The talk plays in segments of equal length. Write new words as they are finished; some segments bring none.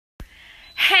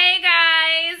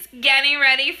getting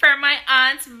ready for my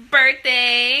aunt's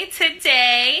birthday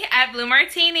today at Blue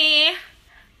Martini.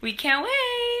 We can't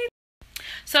wait.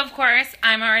 So of course,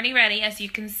 I'm already ready. As you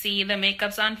can see, the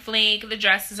makeup's on fleek, the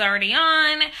dress is already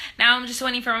on. Now I'm just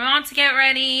waiting for my mom to get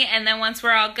ready, and then once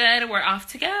we're all good, we're off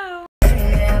to go.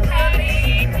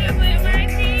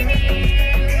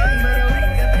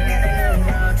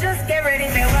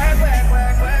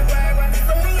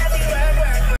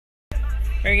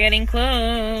 We're getting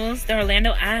close. The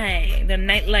Orlando Eye, the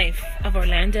nightlife of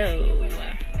Orlando.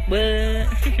 What?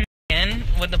 And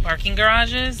with the parking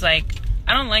garages, like,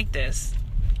 I don't like this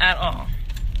at all.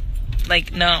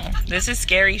 Like, no, this is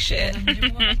scary shit.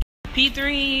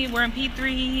 P3, we're in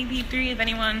P3,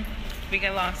 if we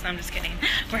get lost, I'm just kidding.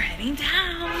 We're heading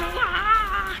down.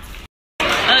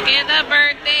 Look at the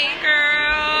birthday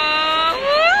girl.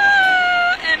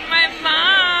 Woo! And my mom.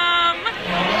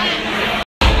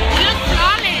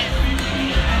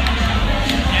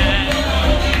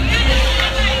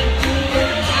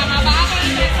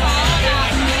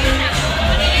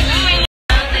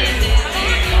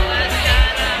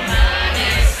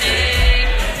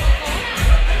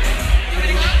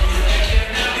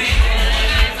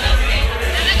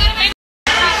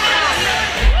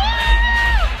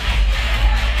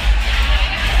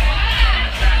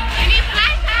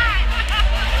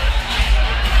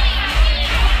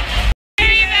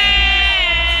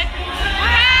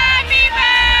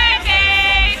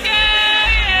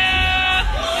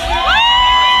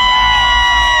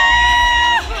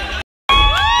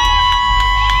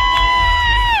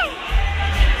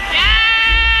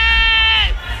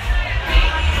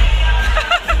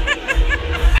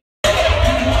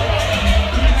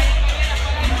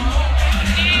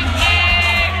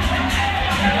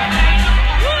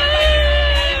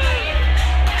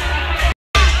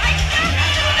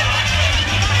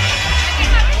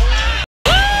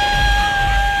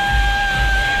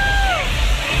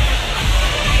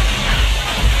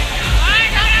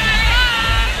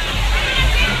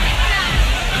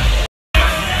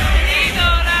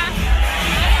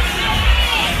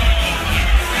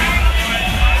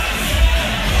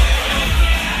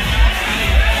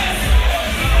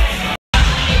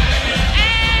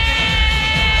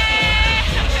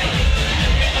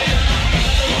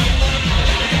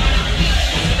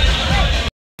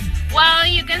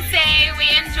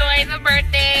 The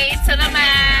birthday to the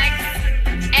max,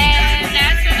 and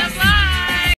that's for the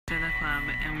vlog. To the club,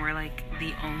 and we're like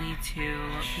the only two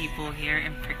people here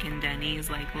in freaking Denny's,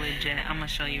 like legit. I'm gonna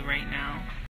show you right now.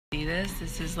 See this?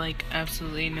 This is like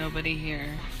absolutely nobody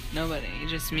here. Nobody,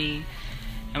 just me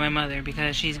and my mother,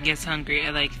 because she gets hungry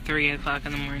at like 3 o'clock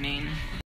in the morning.